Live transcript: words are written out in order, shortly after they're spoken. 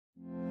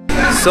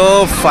So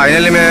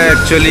finally मैं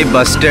actually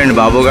bus stand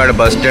Babugarh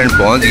bus stand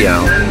पहुंच गया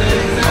हूँ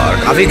और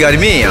काफ़ी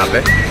गर्मी है यहाँ पे।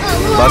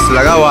 बस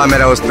लगा हुआ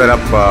मेरा उस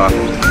तरफ,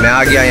 मैं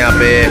आ गया यहाँ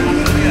पे।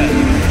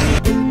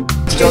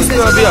 चलते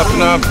हैं अभी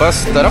अपना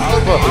बस तरफ।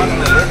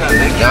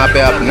 यहाँ पे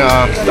अपना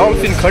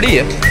डॉल्फिन खड़ी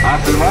है।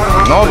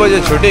 9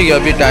 बजे छूटेगी,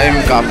 अभी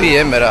टाइम काफ़ी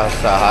है मेरा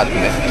हाथ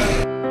में।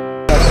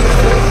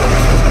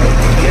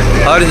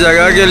 हर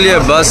जगह के लिए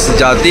बस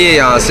जाती है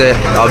यहाँ से।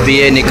 अभी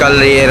ये निकल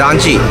रही है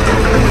रांची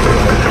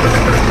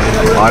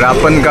और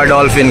अपन का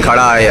डॉल्फिन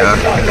खड़ा है यहाँ।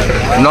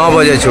 9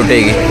 बजे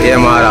छूटेगी ये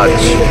महाराज।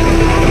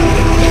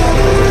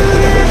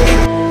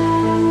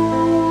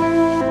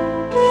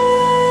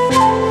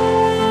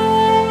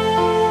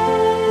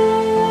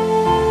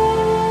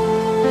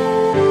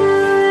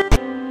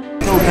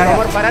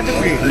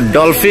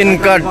 डॉल्फिन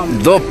का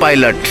 2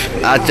 पायलट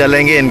आज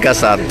चलेंगे इनका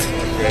साथ।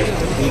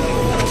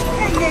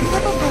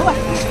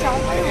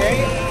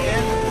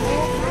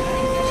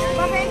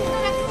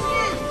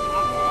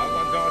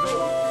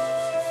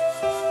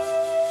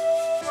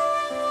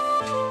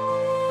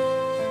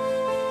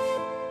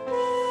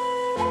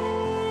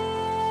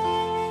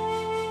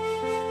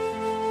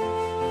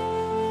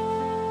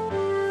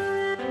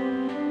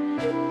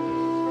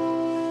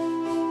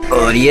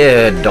 और ये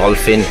है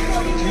डॉल्फिन,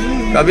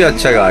 काफ़ी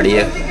अच्छा गाड़ी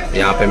है।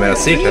 यहाँ पे मेरा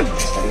सीट है,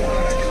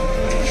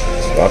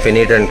 काफ़ी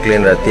नीट एंड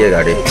क्लीन रहती है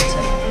गाड़ी।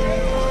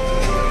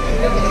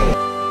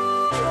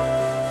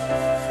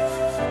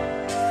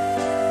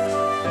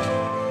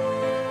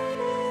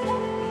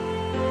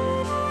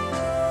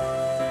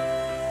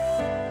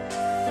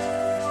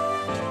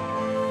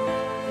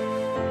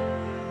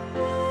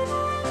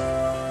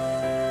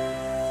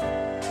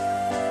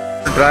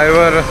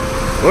 ड्राइवर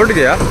उठ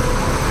गया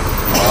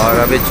और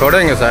अभी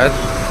छोड़ेंगे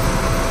शायद।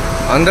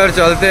 अंदर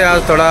चलते हैं,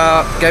 आज थोड़ा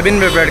कैबिन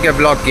में बैठ के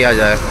ब्लॉग किया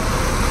जाए।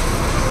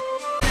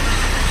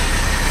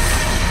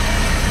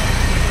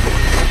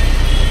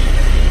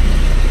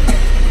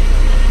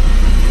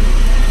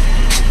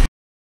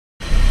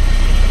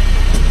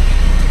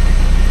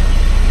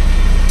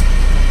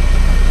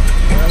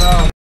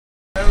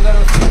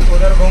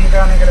 उधर घूम के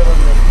आने के लिए बोल।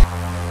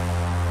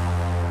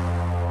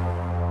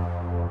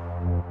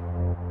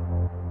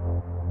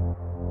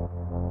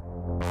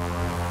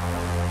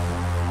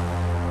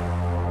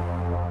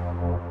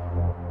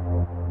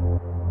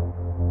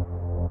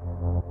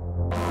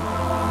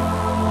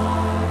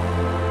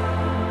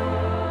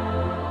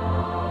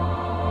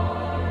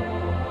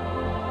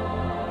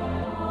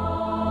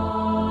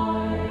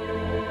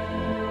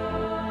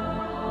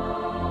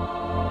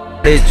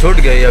 छूट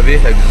गई अभी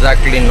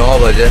एग्जैक्टली 9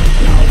 बजे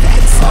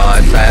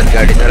और शायद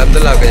गाड़ी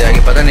धर्मतला होकर जाएगी,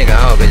 पता नहीं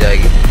कहाँ होकर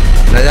जाएगी।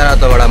 नज़ारा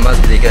तो बड़ा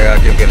मस्त दिखेगा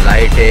क्योंकि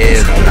लाइट है,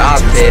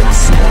 रात है।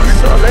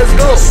 So let's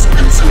go.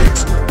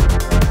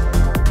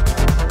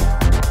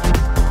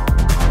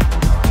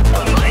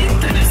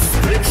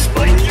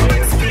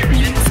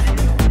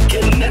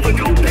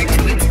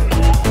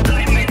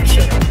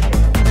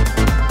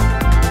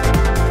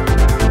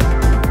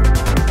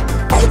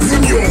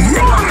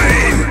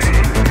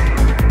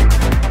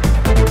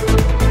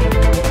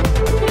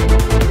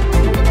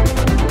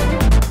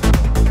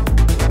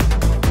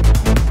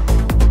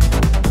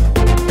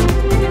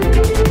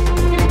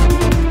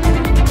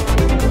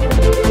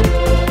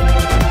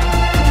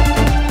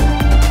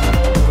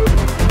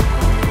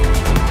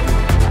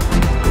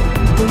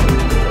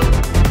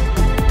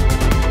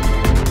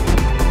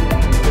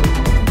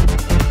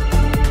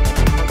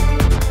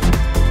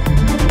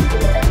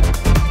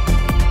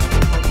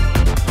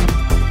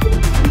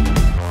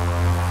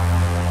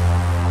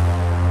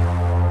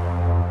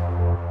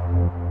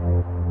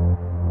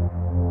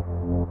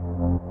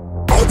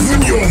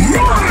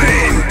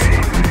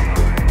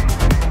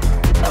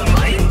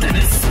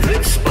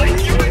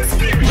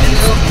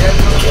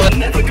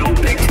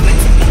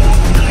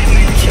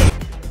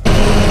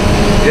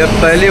 ये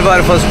पहली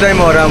बार फर्स्ट टाइम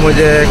हो रहा है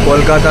मुझे,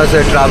 कोलकाता से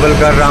ट्रैवल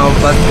कर रहा हूँ,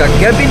 बस का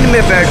कैबिन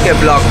में बैठ के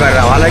ब्लॉग कर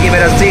रहा हूँ। हालांकि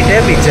मेरा सीट है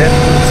पीछे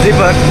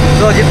स्लीपर,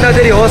 तो जितना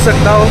देरी हो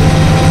सकता हो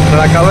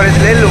थोड़ा कवरेज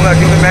ले लूँगा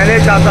क्योंकि मैं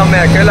नहीं चाहता हूँ मैं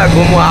अकेला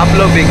घूमूँ, आप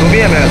लोग भी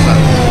घूमिए मेरे साथ।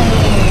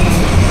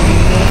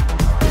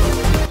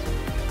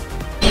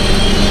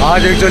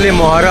 आज एक्चुअली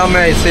मुहर्रम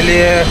है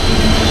इसीलिए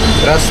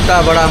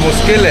रास्ता बड़ा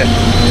मुश्किल है।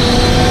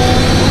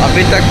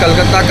 अभी तक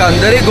कलकत्ता का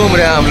अंदर ही घूम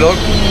रहे हैं हम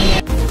लोग।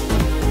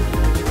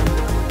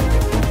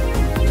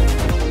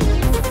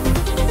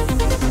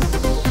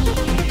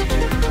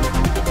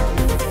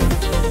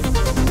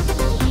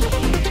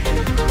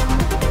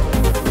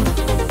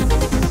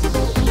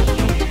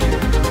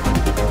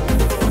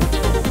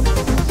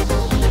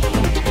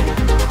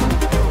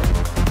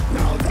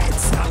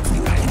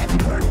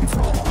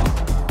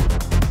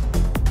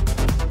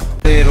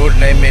 रोड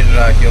नहीं मिल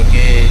रहा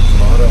क्योंकि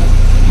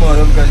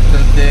मुहर्रम का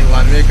चलते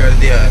 1 वे कर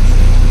दिया है,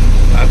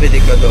 काफ़ी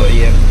दिक्कत हो रही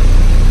है।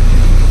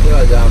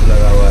 पूरा जाम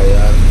लगा हुआ है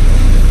यार,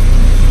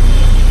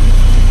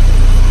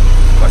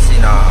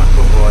 पसीना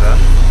खूब हो रहा।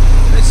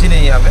 ऐसी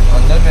नहीं यहाँ पे,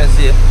 अंदर में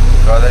ऐसी है।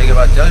 थोड़ा देर के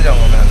बाद चल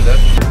जाऊँगा मैं अंदर।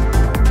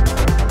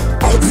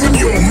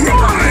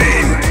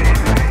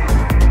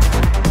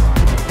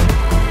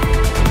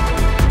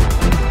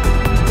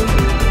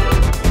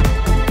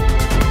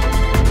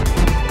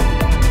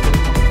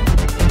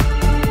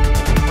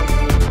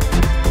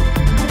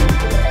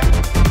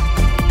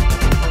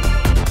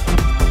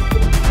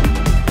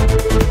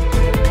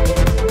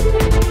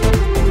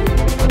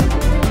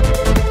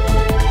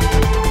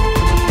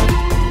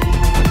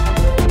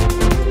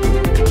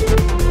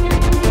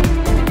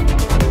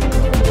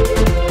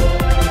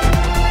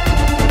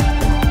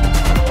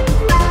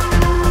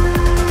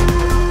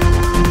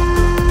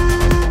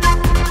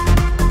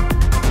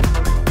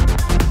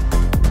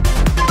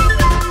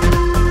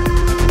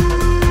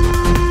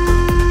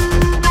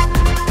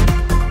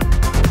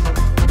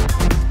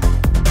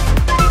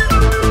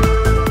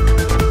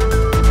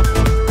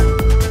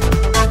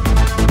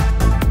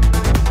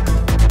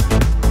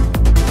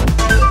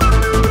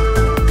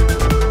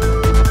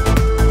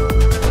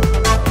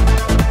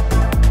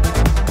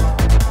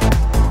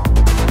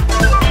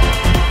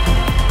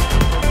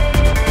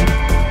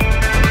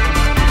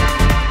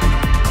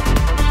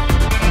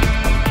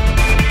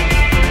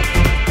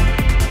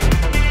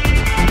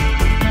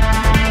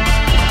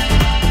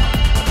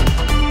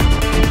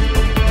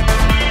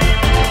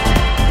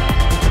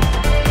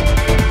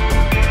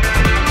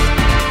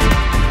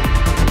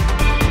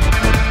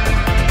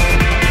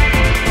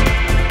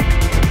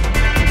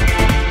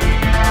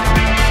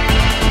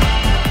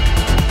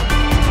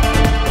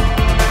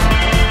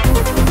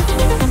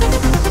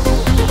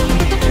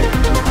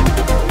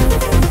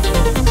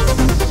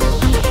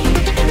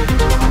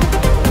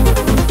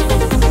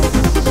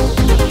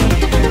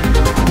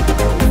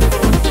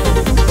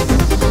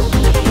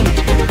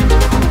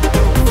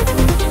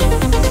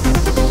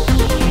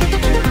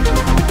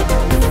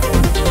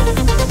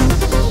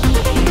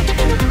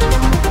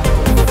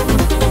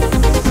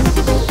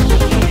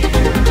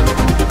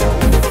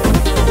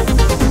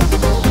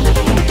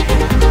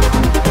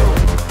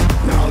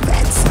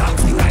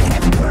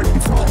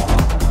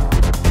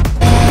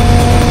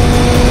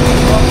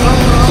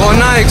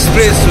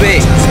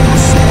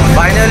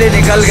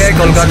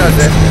 कोलकाता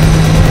से।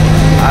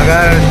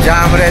 अगर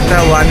जाम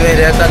रहता, वन वे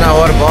रहता ना,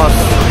 और बहुत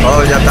हो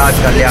जाता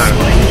आज कल्याण।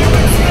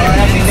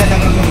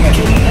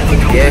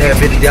 ये है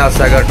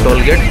Vidyasagar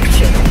toll gate.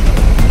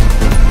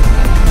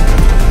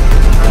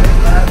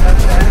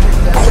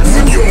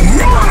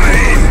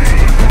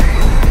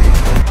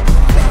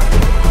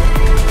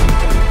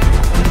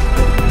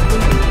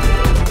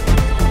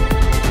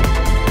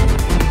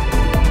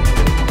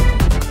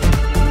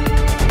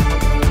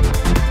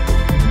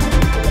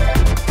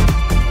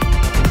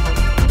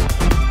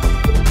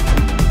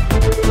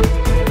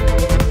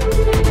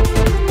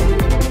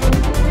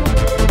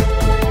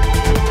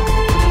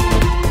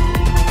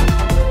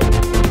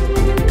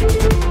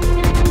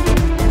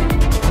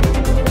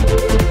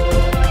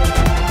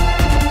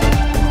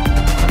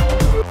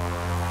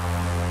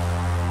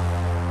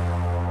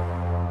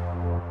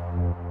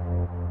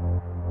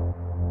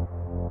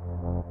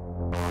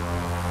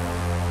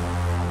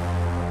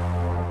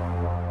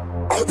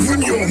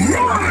 Open your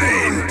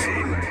mind!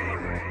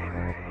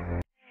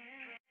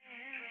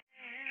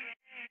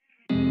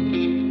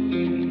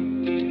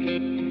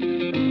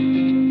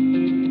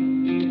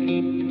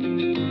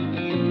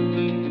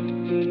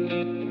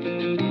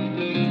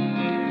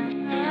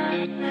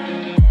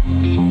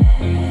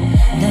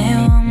 They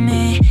want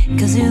me,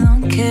 cause you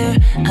don't care.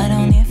 I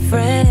don't need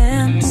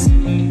friends.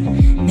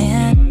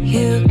 And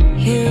you.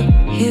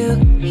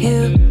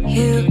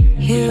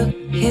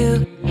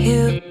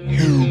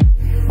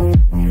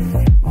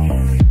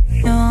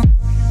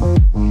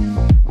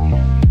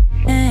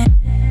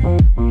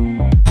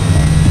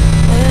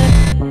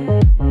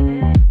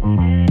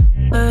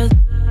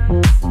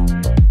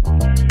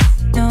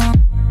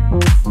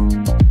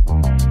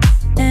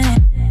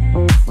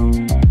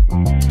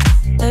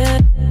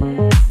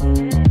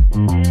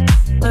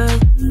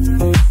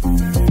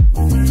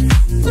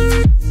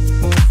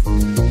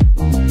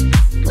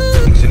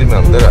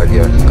 अंदर आ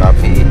गया,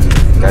 काफ़ी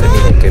गर्मी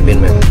है, केबिन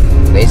में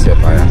नहीं सो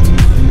पाया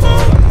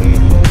और हम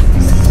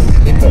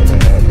स्लीपर में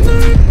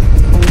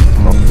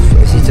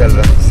ऐसे चल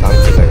रहा,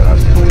 शांति लग रहा।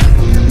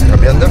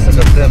 अभी अंदर से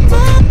करते हैं, हम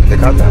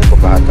दिखाते हैं आपको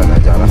बाहर का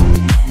नज़ारा।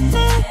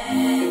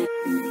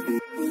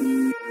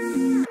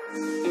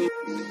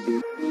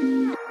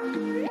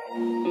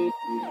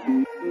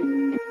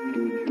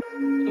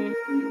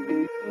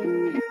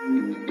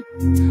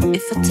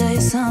 If I tell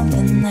you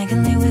something, I can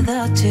live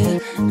without you,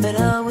 but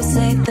I always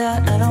say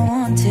that I don't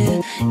want to,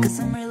 cause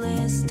I'm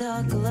really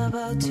stuck all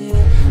about you.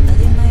 I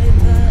think maybe,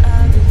 but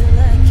I really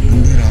like you.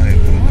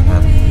 Wanna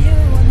be you,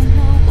 wanna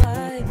know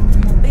why.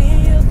 Wanna be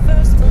you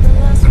first, but the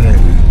last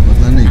one.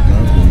 पता नहीं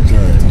कहाँ पहुँचा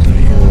है।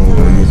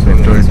 ये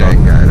petrol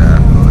tank आ रहा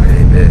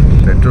है,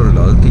 petrol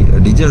डालती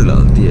है, डीजल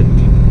डालती है।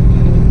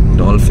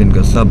 डॉल्फिन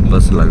का सब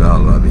बस लगा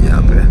होगा अभी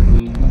यहाँ पे।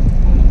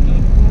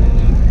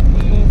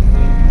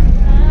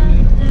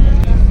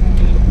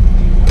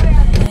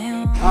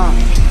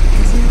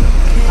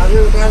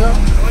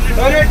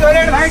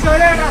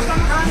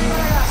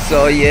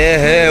 तो ये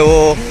है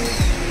वो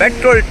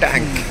पेट्रोल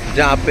टैंक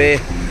जहाँ पे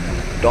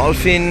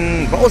डॉल्फिन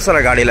बहुत सारा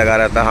गाड़ी लगा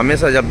रहता है।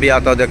 हमेशा जब भी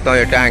आता हूँ देखता हूँ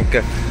ये टैंक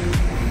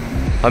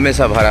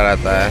हमेशा भरा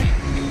रहता है।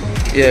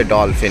 ये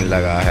डॉल्फिन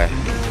लगा है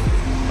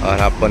और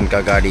अपन का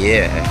गाड़ी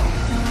ये है।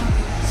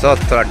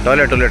 सब थोड़ा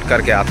टॉयलेट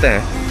करके आते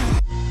हैं।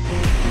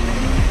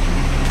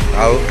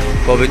 ଆଉ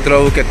पवित्र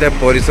केते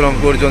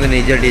परिश्रम कर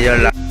निजे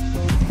डीजल।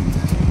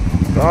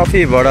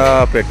 काफ़ी बड़ा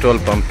पेट्रोल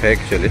पंप है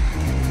एक्चुअली।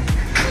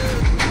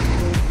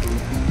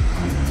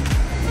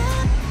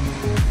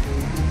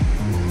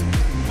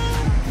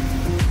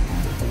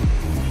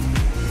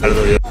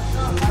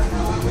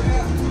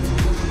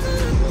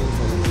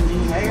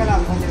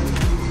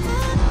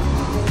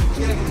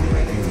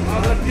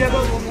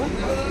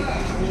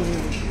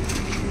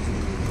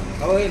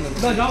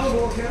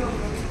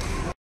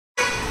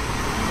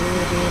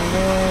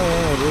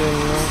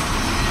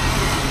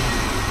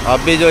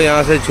 अभी जो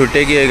यहाँ से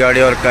छूटेगी ये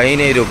गाड़ी और कहीं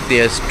नहीं रुकती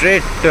है,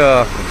 स्ट्रेट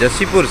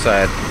जसीपुर,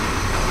 शायद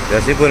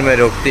जसीपुर में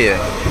रुकती है।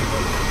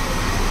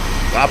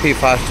 काफ़ी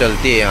फास्ट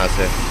चलती है यहाँ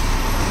से।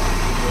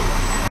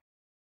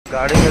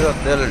 गाड़ी में तो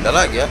तेल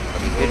डला गया,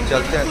 अभी फिर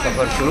चलते हैं,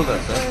 सफ़र शुरू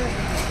करते हैं।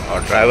 और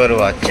ड्राइवर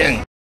हुआ चेंज,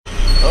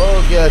 हो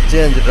गया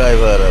चेंज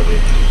ड्राइवर। अभी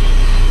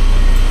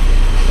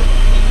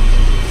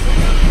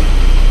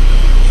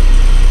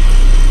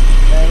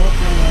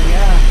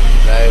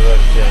ड्राइवर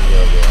चेंज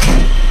हो गया।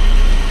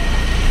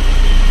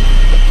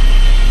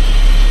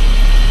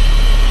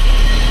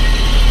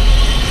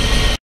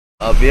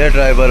 अब ये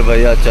ड्राइवर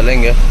भैया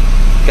चलेंगे।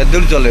 कितनी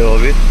दूर चले हो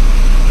अभी?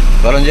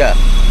 करंजा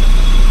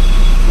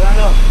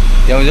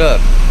क्यों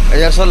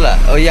यार सोल्ला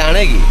और ये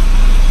आने की।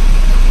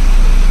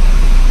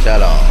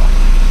 चलो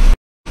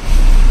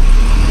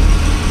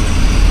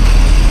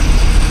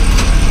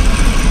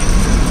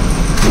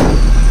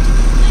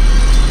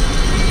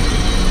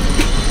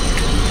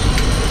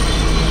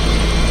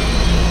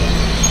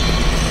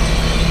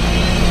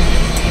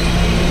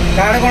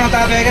कार्ड कौन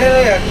था बैग रे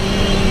यार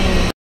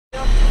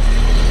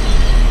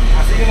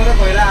आसी मते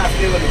पहिला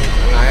आसी बोली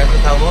आए तो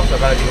था वो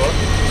सकाळ जीवो।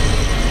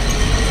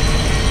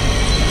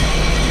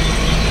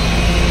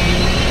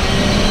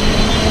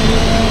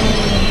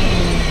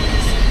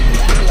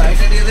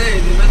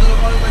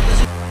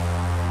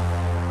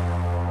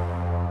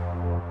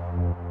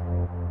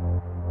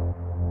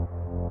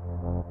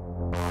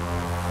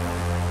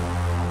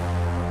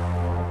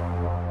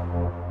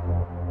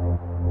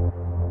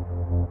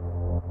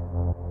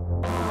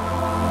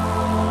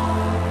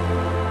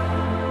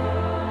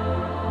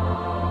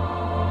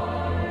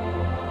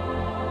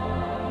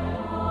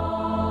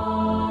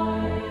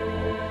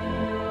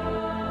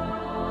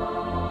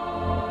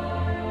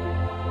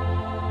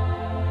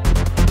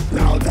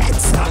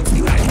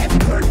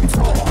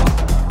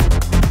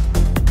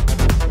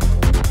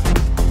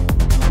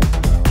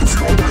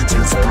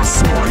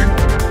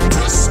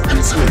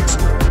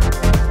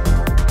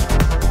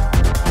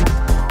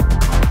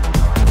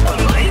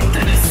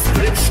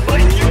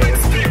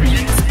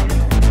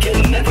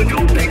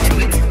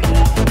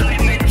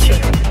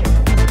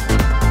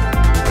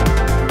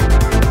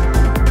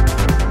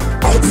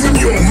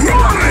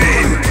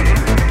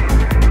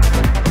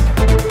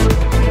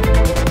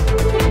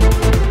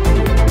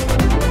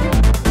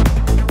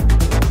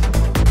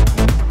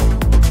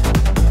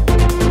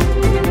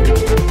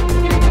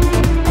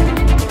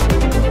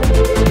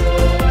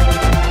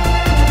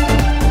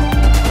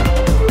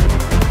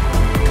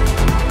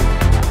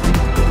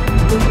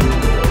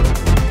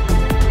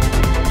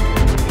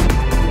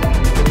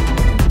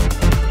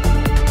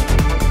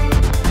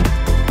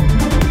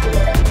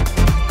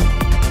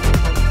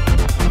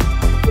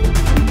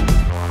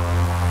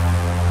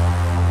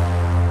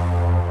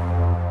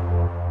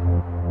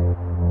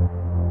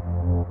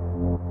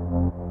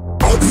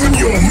 on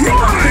your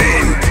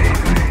mind.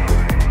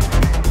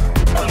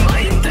 A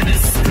mind that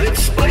is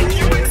stretched by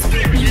new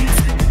experience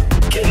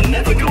can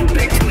never go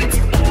back to its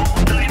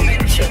old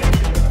dimension.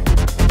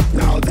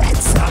 Now that's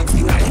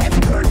something I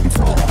haven't heard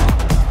before.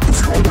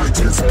 If you're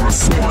waiting for a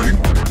sign,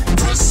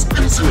 this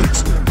is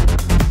it.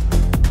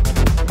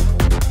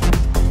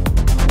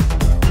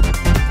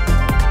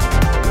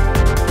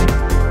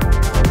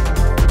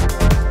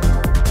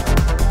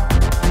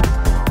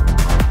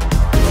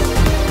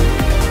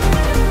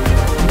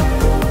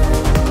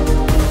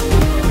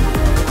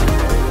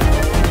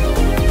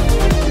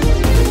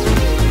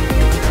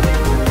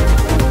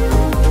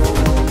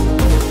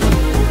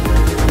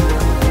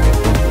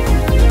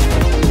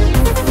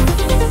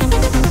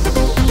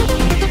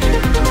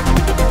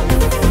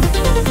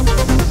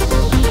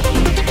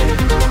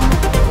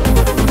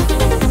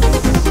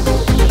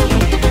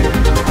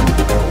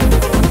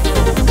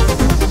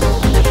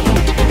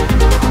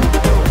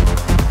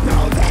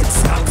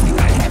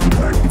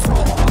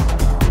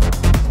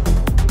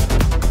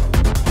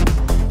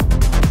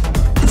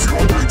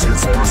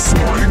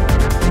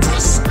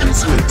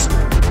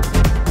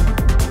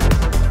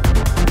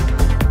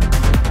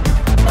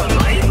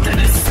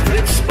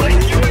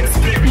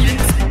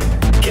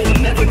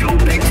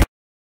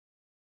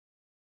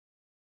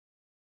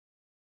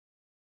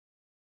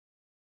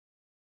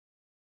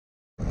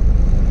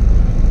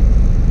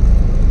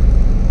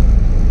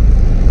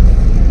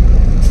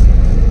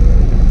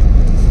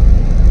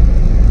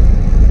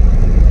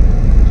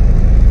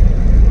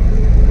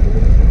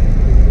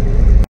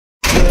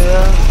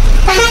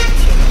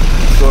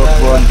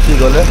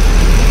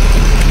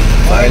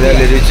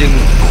 Finally reaching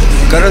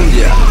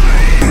Karanji.